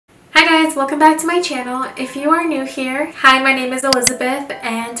Hi guys, welcome back to my channel. If you are new here, hi, my name is Elizabeth,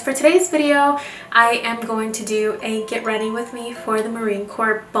 and for today's video I am going to do a get ready with me for the Marine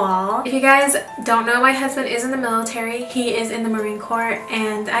Corps ball. If you guys don't know, my husband is in the military. He is in the Marine Corps,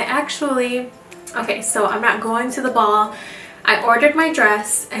 and so I'm not going to the ball. I ordered my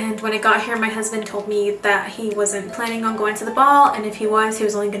dress, and when it got here my husband told me that he wasn't planning on going to the ball, and if he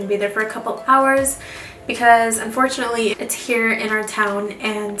was only going to be there for a couple hours because unfortunately it's here in our town,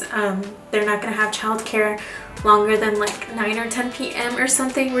 and they're not going to have childcare longer than like 9 or 10 p.m. or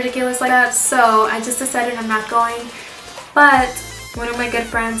something ridiculous like that. So I just decided I'm not going, but one of my good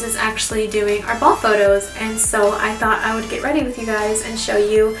friends is actually doing our ball photos, and so I thought I would get ready with you guys and show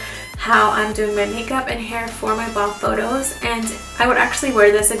you how I'm doing my makeup and hair for my ball photos. And I would actually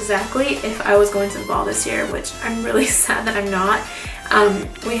wear this exactly if I was going to the ball this year, which I'm really sad that I'm not.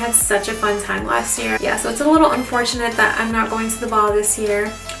 We had such a fun time last year. Yeah, so it's a little unfortunate that I'm not going to the ball this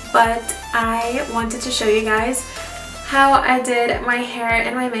year, but I wanted to show you guys how I did my hair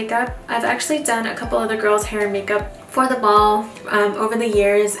and my makeup. I've actually done a couple other girls' hair and makeup for the ball over the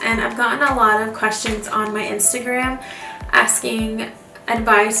years, and I've gotten a lot of questions on my Instagram asking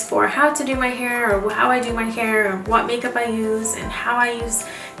advice for how to do my hair, or how I do my hair, or what makeup I use, and how I use,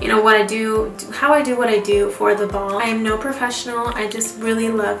 what I do, how I do what I do for the ball. I am no professional. I just really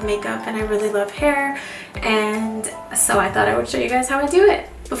love makeup and I really love hair, and so I thought I would show you guys how I do it.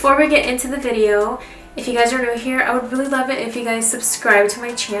 Before we get into the video, if you guys are new here, I would really love it if you guys subscribe to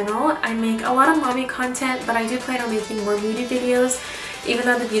my channel. I make a lot of mommy content, but I do plan on making more beauty videos, even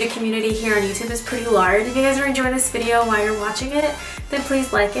though the beauty community here on YouTube is pretty large. If you guys are enjoying this video while you're watching it, then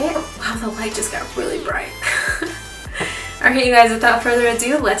please like it. Wow, the light just got really bright. Alright you guys, without further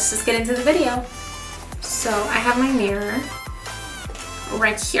ado, let's just get into the video. So I have my mirror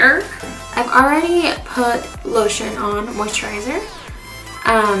right here. I've already put lotion on, moisturizer.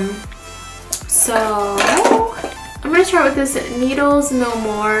 So I'm going to start with this Needles No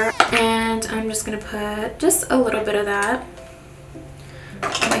More, and I'm just going to put just a little bit of that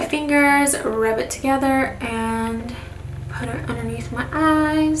on my fingers, rub it together, and put it underneath my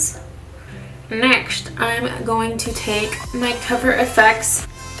eyes. Next, I'm going to take my Cover FX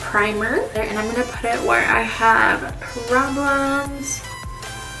primer, and I'm going to put it where I have problems.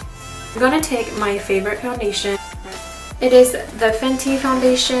 I'm going to take my favorite foundation. It is the Fenty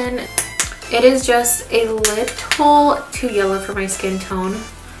foundation. It is just a little too yellow for my skin tone,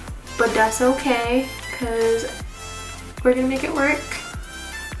 but that's okay because we're going to make it work.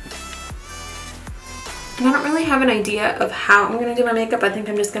 And I don't really have an idea of how I'm going to do my makeup. I think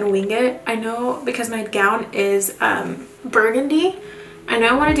I'm just going to wing it. I know because my gown is burgundy. I know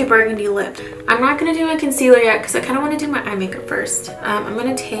I want to do burgundy lip. I'm not going to do my concealer yet because I kind of want to do my eye makeup first. I'm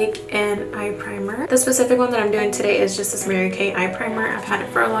going to take an eye primer. The specific one that I'm doing today is just this Mary Kay eye primer. I've had it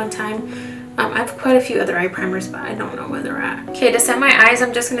for a long time. I have quite a few other eye primers, but I don't know where they're at. Okay, to set my eyes,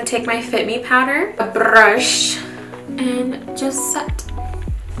 I'm just going to take my Fit Me powder, a brush, and just set.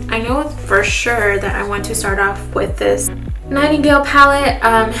 I know for sure that I want to start off with this Nightingale palette.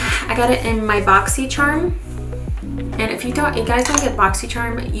 I got it in my BoxyCharm, and if you guys don't get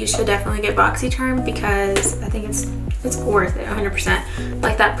BoxyCharm, you should definitely get BoxyCharm because I think it's worth it 100%.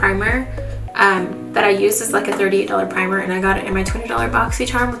 Like that primer that I used is like a $38 primer, and I got it in my $20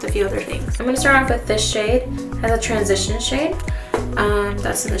 BoxyCharm with a few other things. I'm going to start off with this shade as a transition shade.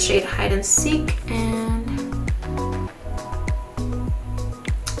 That's in the shade Hide and Seek, and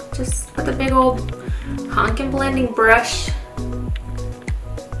just with a big old honkin' blending brush.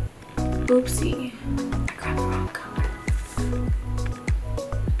 Oopsie, I grabbed the wrong color.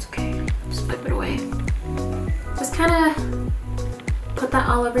 It's okay, just flip it away. Just kind of put that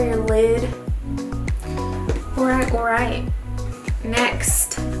all over your lid. Alright.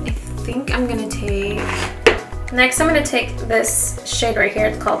 Next, I think I'm gonna take this shade right here.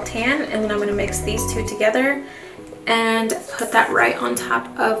 It's called Tan, and then I'm gonna mix these two together and put that right on top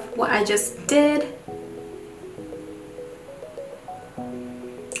of what I just did.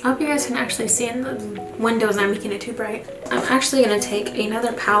 I hope you guys can actually see in the windows. I'm making it too bright. I'm actually going to take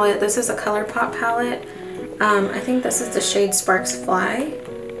another palette. This is a ColourPop palette. I think this is the shade Sparks Fly.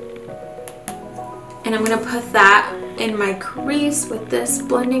 And I'm going to put that in my crease with this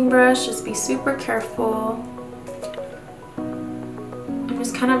blending brush. Just be super careful. I'm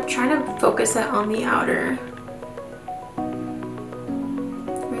just kind of trying to focus it on the outer.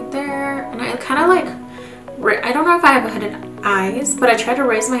 There, and I kind of like, I don't know if I have hooded eyes, but I try to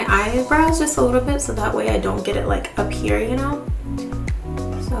raise my eyebrows just a little bit so that way I don't get it like up here,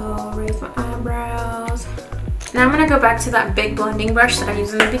 So raise my eyebrows. Now I'm going to go back to that big blending brush that I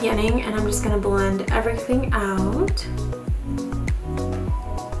used in the beginning, and I'm just going to blend everything out.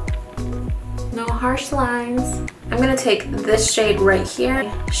 harsh lines. I'm gonna take this shade right here,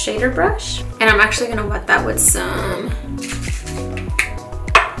 shader brush, and I'm actually gonna wet that with some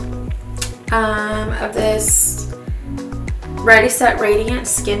of this Ready Set Radiant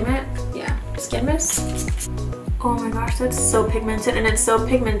Skin Mist. Yeah, Skin Mist. Oh my gosh, that's so pigmented, and it's so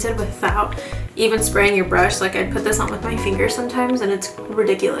pigmented without even spraying your brush. Like, I put this on with my fingers sometimes and it's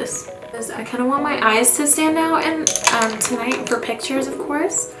ridiculous. I kind of want my eyes to stand out and tonight for pictures, of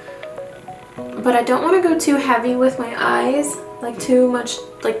course. But I don't want to go too heavy with my eyes, like too much,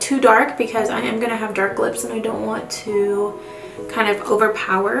 like too dark, because I am going to have dark lips and I don't want to kind of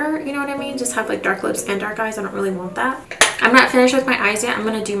overpower, you know what I mean? Just have like dark lips and dark eyes. I don't really want that. I'm not finished with my eyes yet. I'm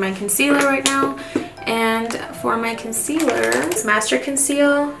going to do my concealer right now. And for my concealer, master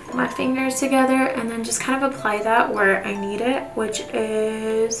conceal my fingers together and then just kind of apply that where I need it, which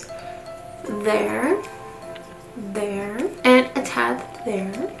is there, there, and a tad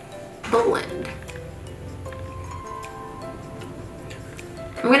there. Blend.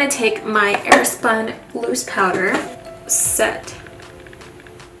 I'm going to take my Airspun loose powder, set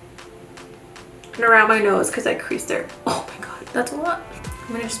and around my nose because I creased there. Oh my god, that's a lot. I'm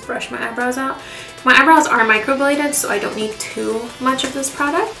going to just brush my eyebrows out. My eyebrows are microbladed, so I don't need too much of this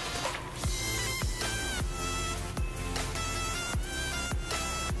product.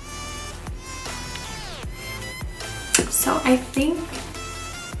 So I think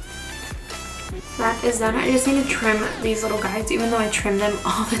that is done. I just need to trim these little guys, even though I trim them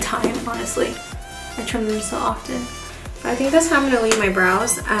all the time, honestly. I trim them so often. But I think that's how I'm going to leave my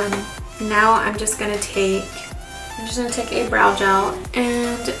brows. Now I'm just going to take a brow gel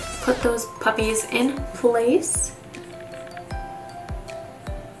and put those puppies in place.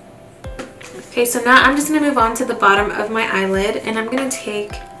 Okay, so now I'm just going to move on to the bottom of my eyelid, and I'm going to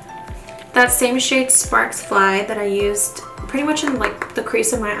take that same shade Sparks Fly that I used pretty much in like the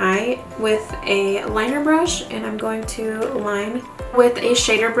crease of my eye with a liner brush, and I'm going to line with a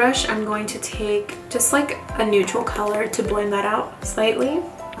shader brush. I'm going to take just like a neutral color to blend that out slightly.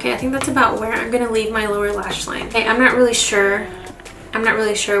 Okay, I think that's about where I'm going to leave my lower lash line. Okay, I'm not really sure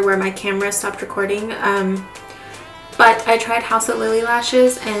where my camera stopped recording, but I tried House of Lily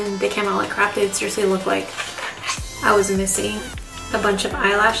lashes and they came out like crap. They seriously look like I was missing a bunch of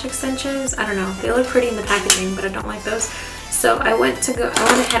eyelash extensions. I don't know, they look pretty in the packaging, but I don't like those. So I went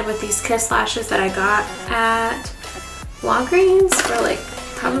ahead with these Kiss lashes that I got at Walgreens for like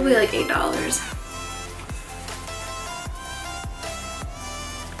probably like $8.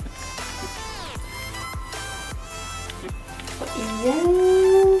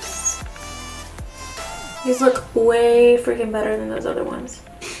 Yes, these look way freaking better than those other ones.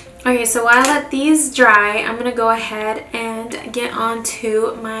 Okay, so while I let these dry, I'm gonna go ahead and get on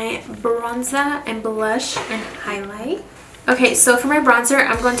to my bronzer and blush and highlight. Okay, so for my bronzer,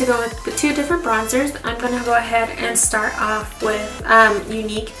 I'm going to go with two different bronzers. I'm gonna go ahead and start off with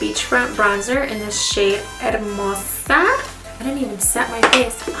Unique Beachfront Bronzer in this shade Hermosa. I didn't even set my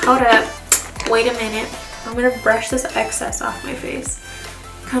face. Hold up, wait a minute. I'm gonna brush this excess off my face.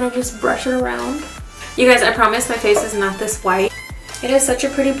 Kind of just brush it around. You guys, I promise my face is not this white. It is such a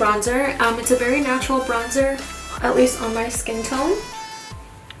pretty bronzer. It's a very natural bronzer, at least on my skin tone.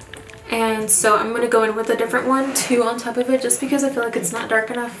 And so I'm gonna go in with a different one too on top of it, just because I feel like it's not dark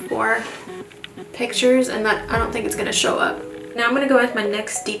enough for pictures and that I don't think it's gonna show up. Now I'm gonna go with my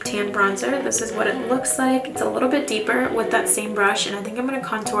NYX Deep Tan Bronzer. This is what it looks like. It's a little bit deeper with that same brush, and I think I'm gonna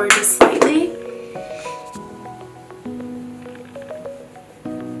contour just slightly.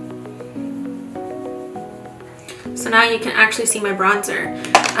 So now you can actually see my bronzer.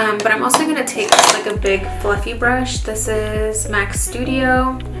 But I'm also going to take like a big fluffy brush. This is MAC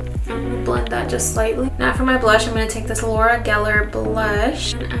Studio. I'm going to blend that just slightly. Now for my blush, I'm going to take this Laura Geller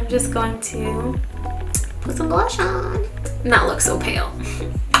blush. And I'm just going to put some blush on. And that looks so pale.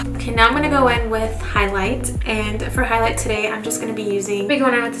 Okay, now I'm going to go in with highlight. And for highlight today, I'm just going to be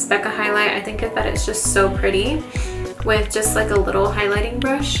going in with this Becca highlight. I think that it's just so pretty with just like a little highlighting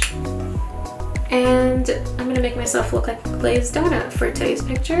brush. And I'm going to make myself look like a glazed donut for today's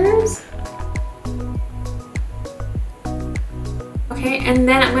pictures. Okay, and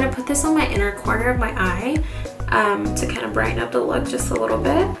then I'm going to put this on my inner corner of my eye to kind of brighten up the look just a little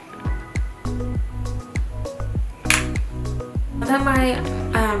bit. Now that my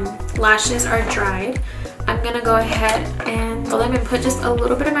lashes are dried, I'm going to go ahead and fold them and put just a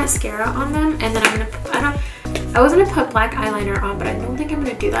little bit of mascara on them. And then I'm going to, I was going to put black eyeliner on, but I don't think I'm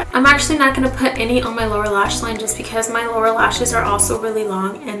going to do that. I'm actually not going to put any on my lower lash line just because my lower lashes are also really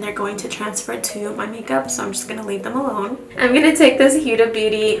long and they're going to transfer to my makeup, so I'm just going to leave them alone. I'm going to take this Huda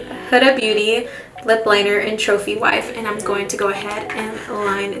Beauty lip liner in Trophy Wife, and I'm going to go ahead and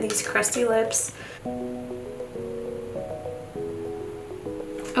line these crusty lips.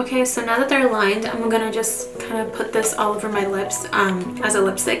 Okay, so now that they're lined, I'm gonna just kind of put this all over my lips as a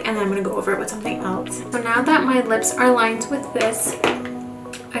lipstick, and then I'm gonna go over it with something else. So now that my lips are lined with this,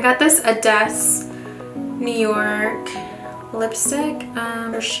 I got this Ades New York lipstick.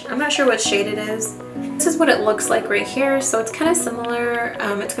 I'm not sure what shade it is. This is what it looks like right here, so it's kind of similar.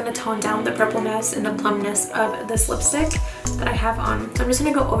 It's going to tone down the purpleness and the plumness of this lipstick that I have on. So I'm just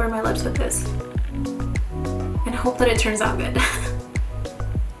going to go over my lips with this and hope that it turns out good.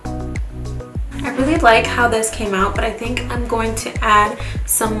 I really like how this came out, but I think I'm going to add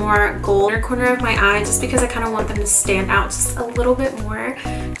some more gold in the corner of my eye just because I kind of want them to stand out just a little bit more.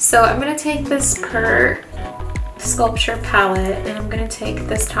 So I'm going to take this Per Sculpture palette, and I'm going to take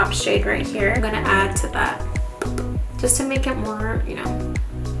this top shade right here. I'm going to add to that just to make it more, you know,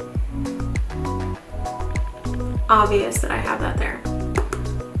 obvious that I have that there.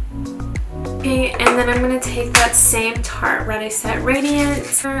 Okay, and then I'm going to take that same Tarte Ready Set Radiant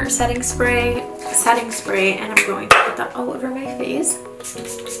setting spray, and I'm going to put that all over my face.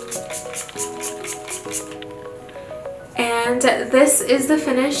 And this is the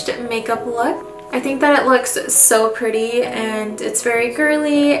finished makeup look. I think that it looks so pretty, and it's very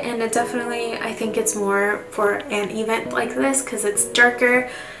girly, and it definitely, I think it's more for an event like this because it's darker.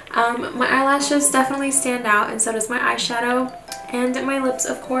 My eyelashes definitely stand out, and so does my eyeshadow and my lips,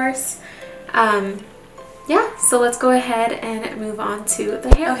 of course. Yeah, so let's go ahead and move on to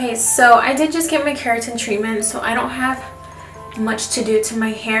the hair. Okay, so I did just get my keratin treatment, so I don't have much to do to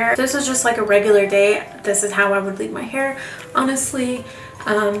my hair. This was just like a regular day. This is how I would leave my hair, honestly.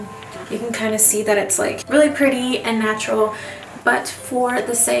 You can kind of see that it's like really pretty and natural, but for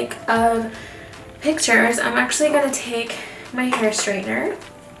the sake of pictures, I'm actually going to take my hair straightener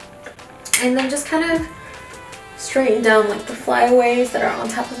and then just kind of straighten down like the flyaways that are on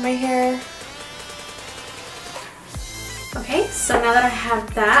top of my hair. Okay, so now that I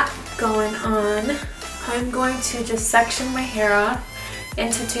have that going on, I'm going to just section my hair off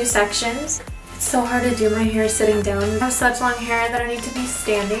into 2 sections. It's so hard to do my hair sitting down. I have such long hair that I need to be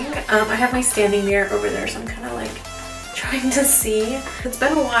standing. I have my standing mirror over there, so I'm kind of like trying to see. It's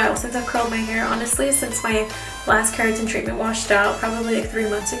been a while since I've curled my hair, honestly, since my last keratin treatment washed out. Probably like 3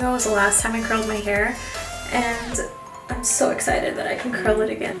 months ago was the last time I curled my hair, and I'm so excited that I can curl it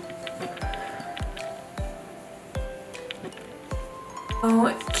again.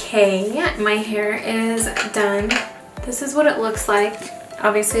 Okay, my hair is done. This is what it looks like.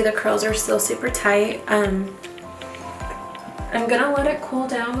 Obviously the curls are still super tight. I'm gonna let it cool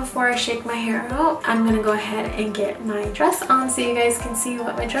down before I shake my hair out. I'm gonna go ahead and get my dress on so you guys can see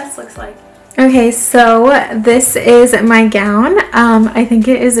what my dress looks like. Okay, so this is my gown. I think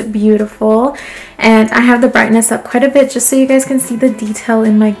it is beautiful, and I have the brightness up quite a bit just so you guys can see the detail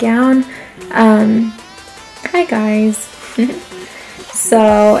in my gown. Hi guys.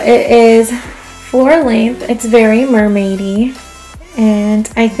 So it is floor length. It's very mermaidy, and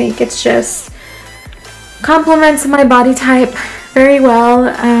I think it's just complements my body type very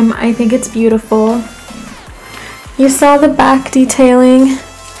well. I think it's beautiful. You saw the back detailing.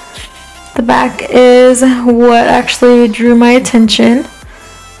 The back is what actually drew my attention.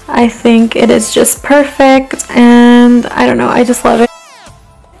 I think it is just perfect, and I don't know, I just love it.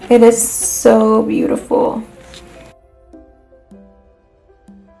 It is so beautiful.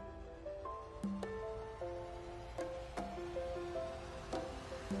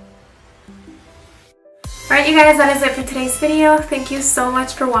 Alright you guys, that is it for today's video. Thank you so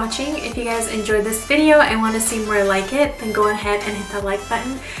much for watching. If you guys enjoyed this video and want to see more like it, then go ahead and hit that like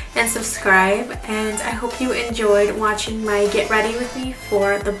button and subscribe. And I hope you enjoyed watching my get ready with me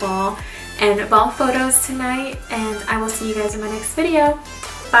for the ball and ball photos tonight. And I will see you guys in my next video.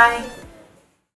 Bye!